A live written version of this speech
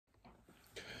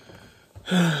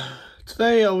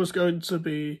Today I was going to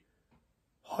be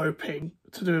hoping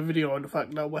to do a video on the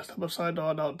fact that West Ham have signed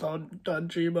on out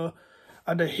Danjuma,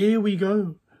 and here we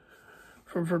go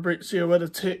from Fabrizio with a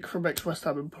tick from ex-West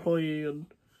Ham employee. And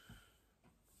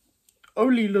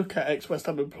only look at ex-West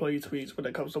Ham employee tweets when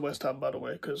it comes to West Ham, by the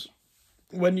way, because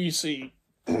when you see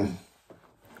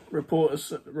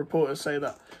reporters say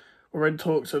that we're in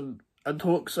talks and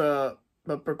talks have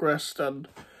progressed and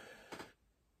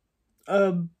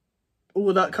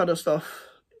all that kind of stuff,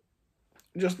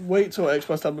 just wait till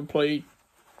ex-West Ham employee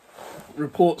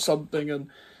reports something, and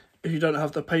if you don't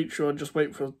have the Patreon, just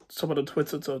wait for someone on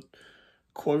Twitter to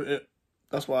quote it.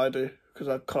 That's what I do, because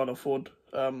I can't afford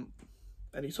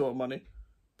any sort of money.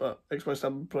 But ex-West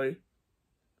Ham employee,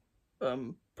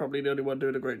 probably the only one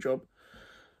doing a great job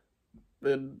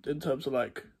in terms of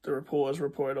like the reporters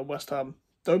reporting on West Ham.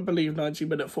 Don't believe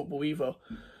 90-minute football either.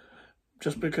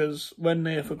 Just because when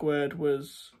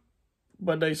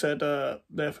when they said it's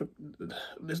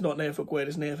not Neerfagwed,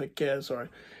 it's Neerfagwed, sorry.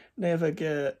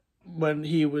 Neerfagwed, when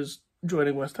he was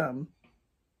joining West Ham,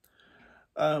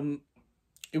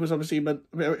 it was obviously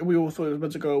we all thought it was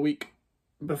meant to go a week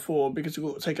before because he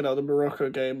got taken out of the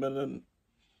Morocco game, and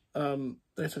then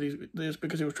they said it's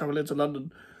because he was travelling to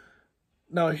London.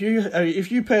 Now, if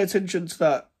you pay attention to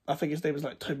that, I think his name is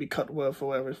like Toby Cutworth or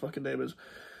whatever his fucking name is.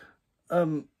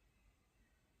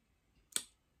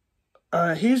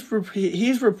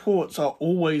 His reports are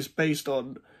always based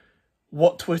on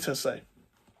what Twitter say.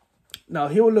 Now,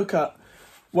 he'll look at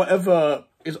whatever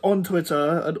is on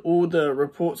Twitter and all the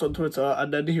reports on Twitter,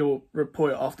 and then he'll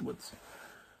report it afterwards.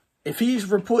 If he's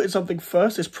reported something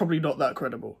first, it's probably not that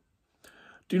credible.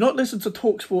 Do not listen to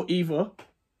TalkSport either,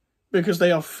 because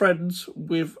they are friends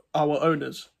with our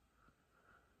owners.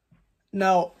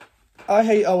 Now, I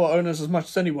hate our owners as much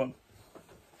as anyone,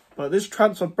 but this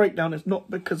transfer breakdown is not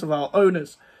because of our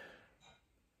owners.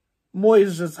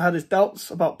 Moyes has had his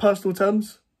doubts about personal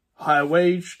terms, higher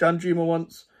wage, Danjuma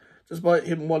wants. Despite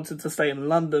him wanting to stay in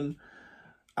London,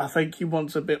 I think he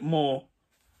wants a bit more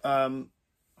than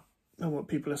what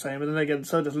people are saying. But then again,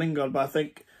 so does Lingard. But I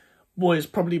think Moyes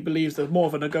probably believes there's more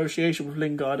of a negotiation with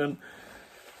Lingard. And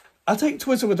I take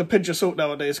Twitter with a pinch of salt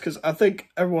nowadays, because I think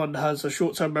everyone has a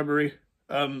short-term memory.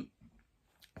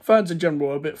 Fans in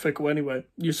general are a bit fickle anyway.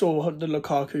 You saw the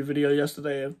Lukaku video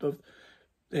yesterday of the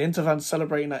Inter fans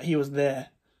celebrating that he was there,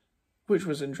 which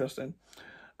was interesting.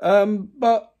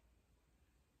 But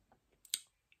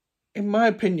in my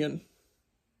opinion,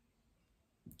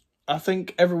 I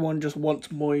think everyone just wants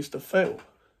Moyes to fail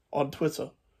on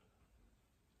Twitter.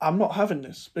 I'm not having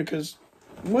this, because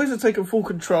Moyes has taken full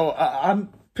control. I'm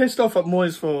pissed off at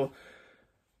Moyes for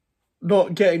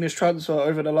not getting this transfer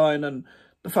over the line, and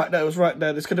the fact that it was right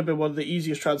there. This could have been one of the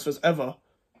easiest transfers ever.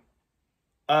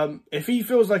 If he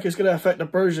feels like it's going to affect the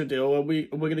Brozier deal, and we're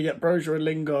going to get Brozier and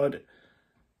Lingard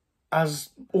as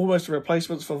almost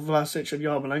replacements for Vlasic and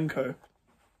Yarmolenko,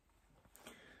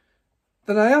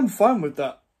 then I am fine with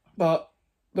that. But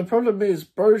the problem is,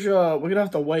 Brozier, we're going to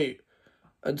have to wait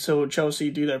until Chelsea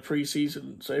do their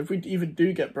pre-season. So if we even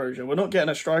do get Brozier, we're not getting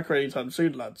a striker anytime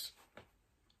soon, lads,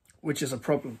 which is a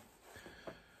problem.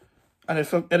 And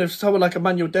if someone like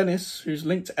Emmanuel Dennis, who's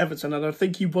linked to Everton, and I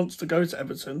think he wants to go to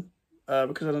Everton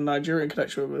because of the Nigerian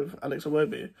connection with Alex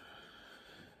Iwobi,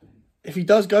 if he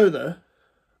does go there,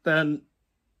 then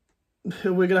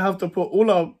we're going to have to put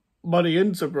all our money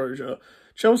into Brozier.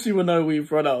 Chelsea will know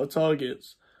we've run out of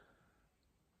targets,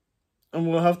 and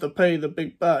we'll have to pay the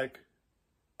big bag.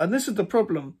 And this is the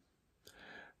problem.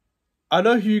 I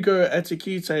know Hugo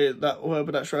Etikite,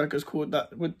 whatever that striker's called, that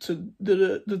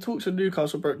the talks in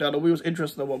Newcastle broke down, and we was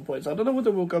interested at one point. So I don't know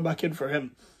whether we'll go back in for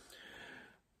him.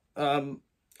 I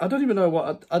don't even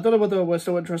know I don't know whether we're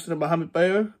still interested in Mohamed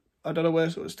Bayo. I don't know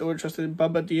whether we're still interested in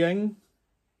Bamba Dieng.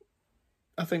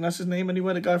 I think that's his name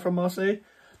anyway, the guy from Marseille.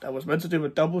 That was meant to do a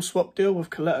double swap deal with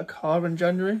Coletta Carr in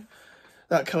January.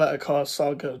 That Coletta Carr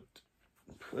saga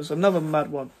was another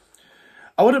mad one.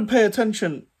 I wouldn't pay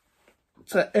attention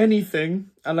to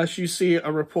anything unless you see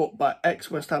a report by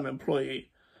ex-West Ham employee,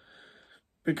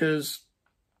 because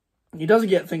he doesn't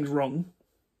get things wrong.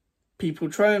 People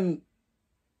try and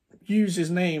use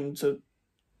his name to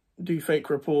do fake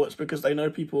reports because they know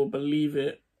people will believe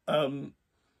it,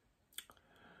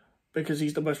 because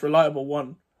he's the most reliable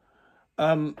one.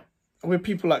 With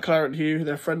people like Clarence Hugh,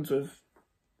 they're friends with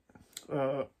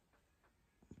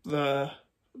the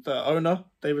owner,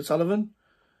 David Sullivan.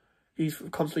 He's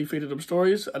constantly feeding them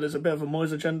stories, and there's a bit of a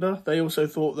Moyes agenda. They also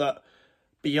thought that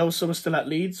Bielsa was still at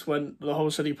Leeds when the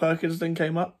whole Sidney Perkins thing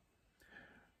came up.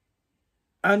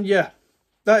 And yeah,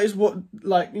 That is what,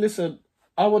 like, listen,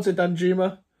 I wanted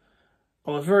Danjuma.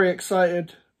 I was very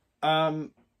excited. I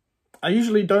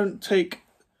usually don't take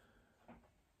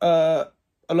a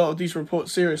lot of these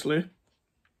reports seriously,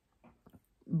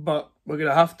 but we're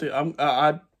gonna have to.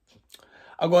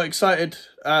 I got excited,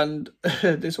 and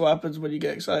this is what happens when you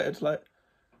get excited. Like,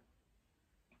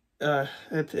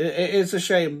 it's a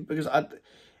shame because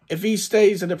if he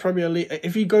stays in the Premier League,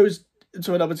 if he goes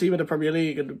to another team in the Premier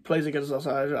League and plays against us,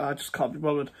 I just can't be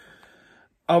bothered.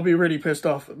 I'll be really pissed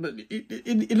off. But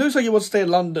it looks like he wants to stay in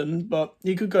London, but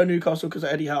he could go Newcastle because of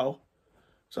Eddie Howe.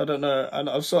 So I don't know. And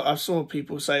I saw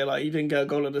people say like he didn't get a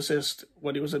goal and assist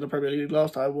when he was in the Premier League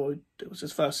last time. Well, it was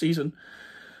his first season.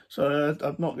 So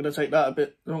I'm not going to take that I'm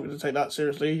not going to take that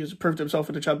seriously. He's proved himself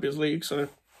in the Champions League. So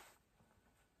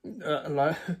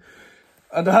like,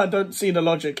 I don't see the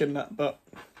logic in that. But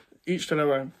each to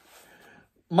their own.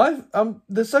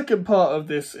 The second part of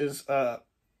this is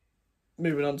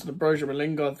moving on to the Broja and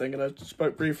Lingard thing, and I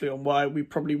spoke briefly on why we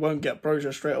probably won't get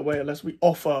Broja straight away unless we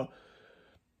offer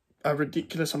a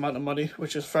ridiculous amount of money,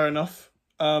 which is fair enough.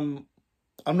 I'm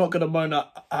not going to moan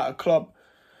at a club.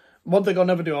 One thing I'll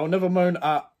never do, I'll never moan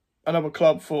at another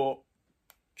club for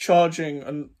charging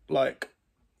and like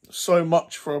so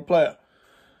much for a player,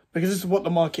 because this is what the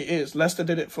market is. Leicester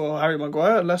did it for Harry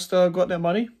Maguire. Leicester got their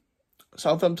money.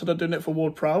 Southampton are doing it for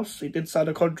Ward-Prowse. He did sign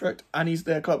a contract and he's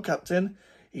their club captain.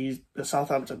 He's a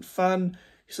Southampton fan.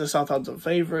 He's a Southampton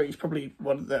favourite. He's probably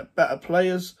one of their better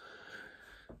players.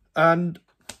 And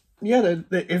yeah,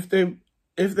 if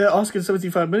they're asking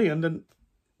 75 million, then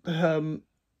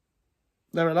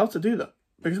they're allowed to do that,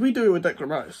 because we do it with Declan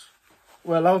Rice.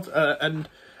 We're allowed, and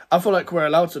I feel like we're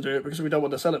allowed to do it because we don't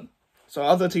want to sell him. So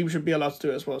other teams should be allowed to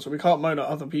do it as well. So we can't moan at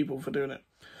other people for doing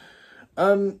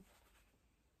it.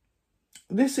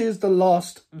 This is the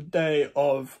last day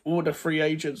of all the free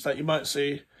agents that you might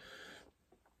see.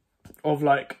 Of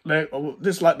like,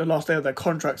 this is like the last day of their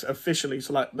contracts officially.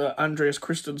 So like the Andreas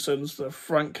Christensens, the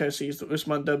Frank Kessies, the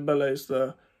Ousmane Dembélés,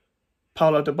 the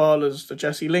Paulo Dybalas, the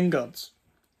Jesse Lingards.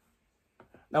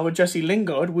 Now with Jesse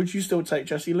Lingard, would you still take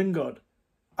Jesse Lingard?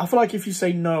 I feel like if you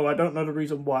say no, I don't know the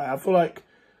reason why. I feel like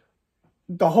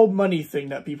the whole money thing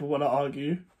that people want to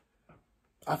argue,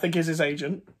 I think is his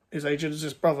agent. His agent is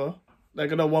his brother. They're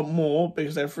going to want more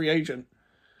because they're a free agent.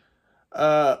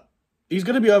 He's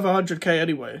going to be over 100k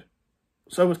anyway.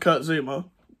 So was Kurt Zouma.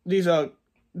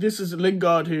 This is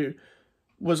Lingard, who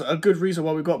was a good reason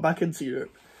why we got back into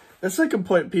Europe. The second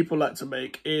point people like to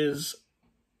make is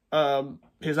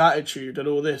his attitude and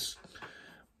all this.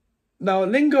 Now,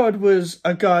 Lingard was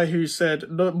a guy who said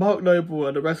Mark Noble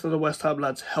and the rest of the West Ham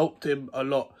lads helped him a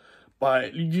lot by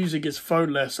using his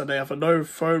phone less, and they have a no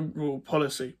phone rule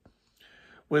policy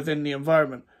within the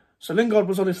environment. So Lingard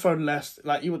was on his phone less,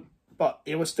 like but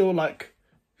it was still like,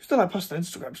 posting an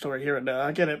Instagram story here and there.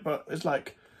 I get it, but it's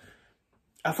like,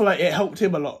 I feel like it helped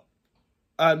him a lot.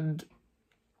 And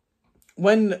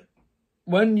when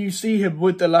you see him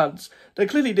with the lads, they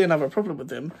clearly didn't have a problem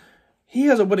with him. He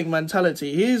has a winning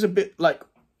mentality. He is a bit like,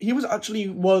 he was actually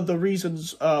one of the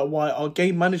reasons why our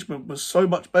game management was so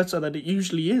much better than it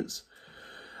usually is.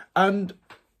 And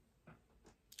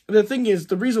the thing is,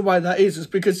 the reason why that is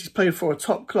because he's played for a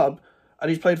top club, and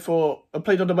he's played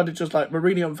under managers like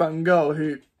Mourinho and Van Gaal,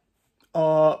 who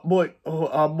are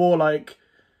more like,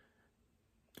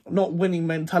 not winning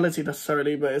mentality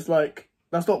necessarily, but it's like,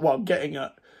 that's not what I'm getting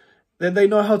at. They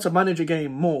know how to manage a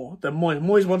game more than Moyes.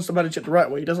 Moyes wants to manage it the right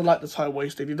way. He doesn't like the time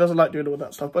wasted. He doesn't like doing all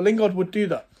that stuff. But Lingard would do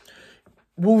that.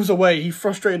 Wolves away, he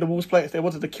frustrated the Wolves players. They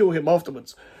wanted to kill him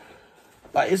afterwards.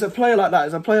 Like, it's a player like that.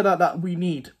 It's a player like that we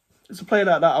need. It's a player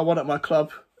like that I want at my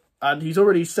club. And he's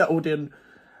already settled in.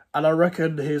 And I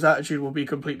reckon his attitude will be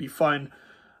completely fine.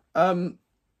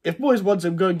 If Moyes wants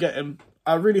him, go and get him.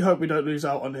 I really hope we don't lose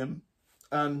out on him.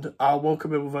 And I'll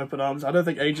welcome him with open arms. I don't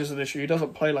think age is an issue. He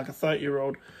doesn't play like a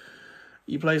 30-year-old.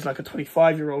 He plays like a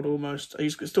 25-year-old almost.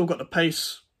 He's still got the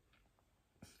pace.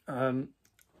 On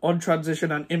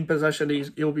transition and in possession,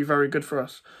 he'll be very good for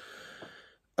us.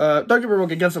 Don't get me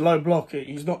wrong, against a low block,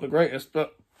 he's not the greatest,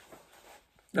 but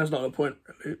that's not the point,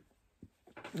 really.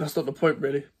 That's not the point,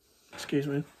 really. Excuse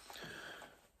me.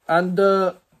 And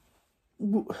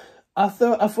I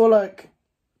feel like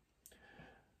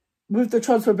with the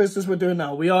transfer business we're doing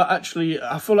now,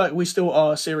 I feel like we still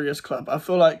are a serious club. I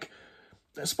feel like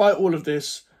despite all of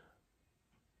this,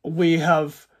 we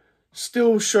have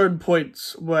still shown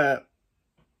points where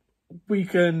we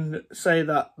can say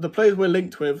that the players we're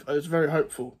linked with is very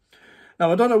hopeful.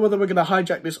 Now, I don't know whether we're going to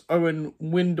hijack this Owen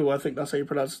Windle, I think that's how you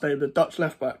pronounce his name, the Dutch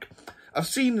left-back. I've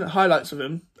seen highlights of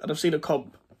him, and I've seen a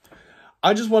comp.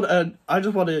 I just want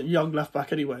a young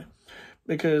left-back anyway,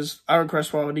 because Aaron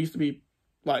Cresswell needs to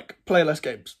play less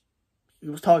games. he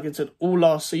was targeted all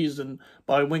last season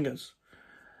by wingers.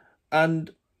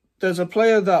 And there's a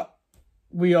player that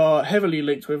we are heavily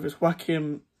linked with, is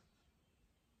Joachim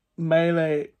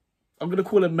Mæhle. I'm gonna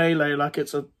call him Mæhle like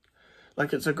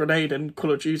it's a grenade in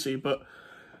Call of Duty, but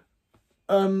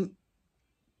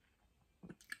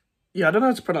yeah, I don't know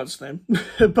how to pronounce his name,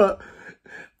 but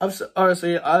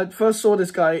honestly, I first saw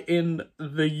this guy in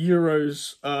the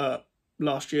Euros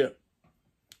last year.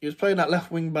 He was playing at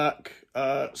left wing back.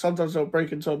 Sometimes they'll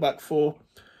break into a back four,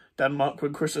 Denmark,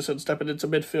 when Christensen stepping into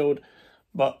midfield,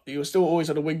 but he was still always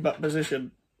in a wing back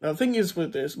position. Now, the thing is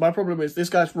with this, my problem is this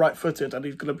guy's right footed and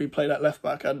he's going to be played at left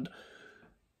back, and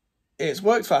it's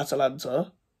worked for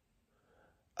Atalanta,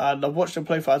 and I've watched him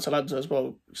play for Atalanta as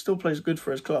well. He still plays good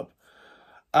for his club.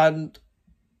 And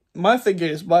my thing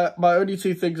is, my only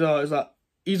two things is that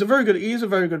he is a very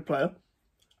good player.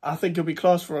 I think he'll be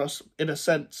class for us in a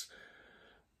sense.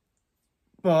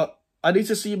 But I need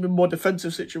to see him in more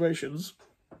defensive situations.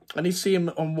 I need to see him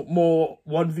on more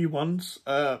 1v1s.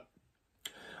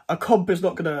 A comp is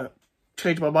not going to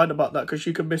change my mind about that, because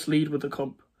you can mislead with the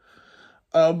comp.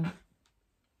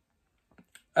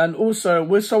 And also,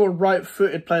 with someone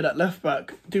right-footed playing at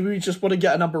left-back, do we just want to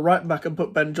get another right-back and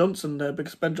put Ben Johnson there?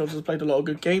 Because Ben Johnson's played a lot of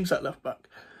good games at left-back.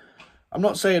 I'm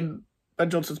not saying Ben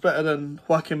Johnson's better than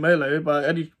Joachim Mæhle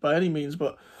by any means,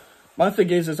 but my thing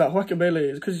is that Joachim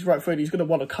Mæhle, because he's right-footed, he's going to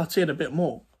want to cut in a bit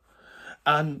more.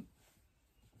 And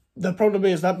the problem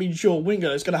is that means your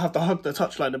winger is going to have to hug the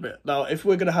touchline a bit. Now, if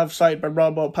we're going to have Said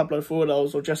Benrahma, Pablo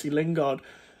Fornals or Jesse Lingard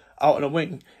out on a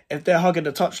wing, if they're hugging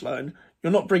the touchline,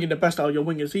 you're not bringing the best out of your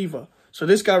wingers either. So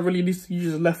this guy really needs to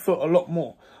use his left foot a lot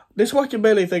more. This Joachim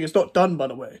Mæhle thing is not done, by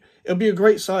the way. It'll be a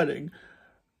great signing,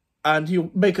 and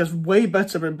he'll make us way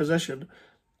better in possession.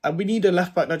 And we need a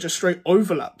left back that just straight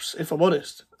overlaps, if I'm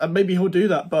honest. And maybe he'll do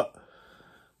that, but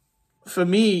for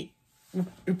me,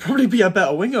 he'll probably be a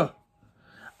better winger.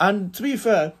 And to be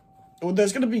fair,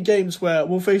 there's going to be games where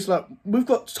we'll face, like, we've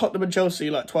got Tottenham and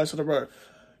Chelsea like twice in a row.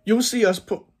 You'll see us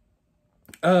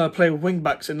play with wing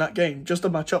backs in that game just to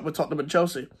match up with Tottenham and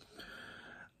Chelsea.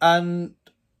 And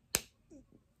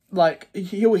like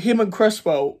him and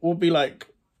Cresswell will be like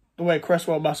the way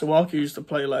Cresswell and Masuaku used to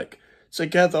play, like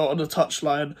together on the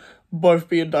touchline, both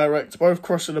being direct, both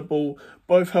crossing the ball,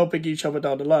 both helping each other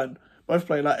down the line, both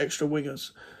playing like extra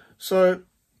wingers. So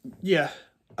yeah,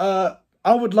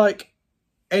 I would like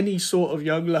any sort of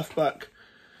young left back.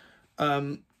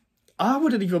 I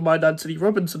wouldn't even mind Anthony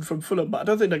Robinson from Fulham, but I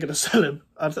don't think they're going to sell him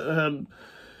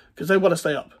because they want to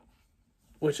stay up,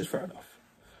 which is fair enough.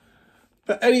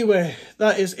 But anyway,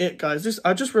 that is it, guys.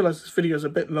 I just realised this video is a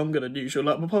bit longer than usual.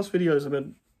 Like, my past videos have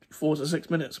been 4 to 6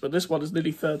 minutes, but this one is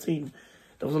nearly 13.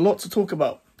 There was a lot to talk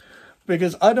about,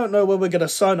 because I don't know when we're going to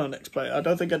sign our next player. I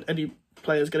don't think any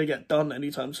player is going to get done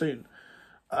anytime soon.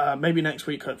 Maybe next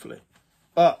week, hopefully.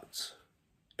 But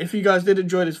if you guys did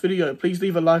enjoy this video, please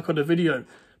leave a like on the video.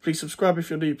 Please subscribe if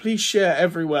you're new. Please share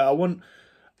everywhere. I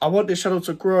want this channel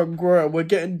to grow and grow. We're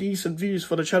getting decent views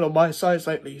for the channel my size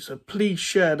lately, so please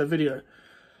share the video.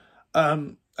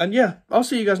 And yeah, I'll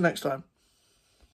see you guys next time.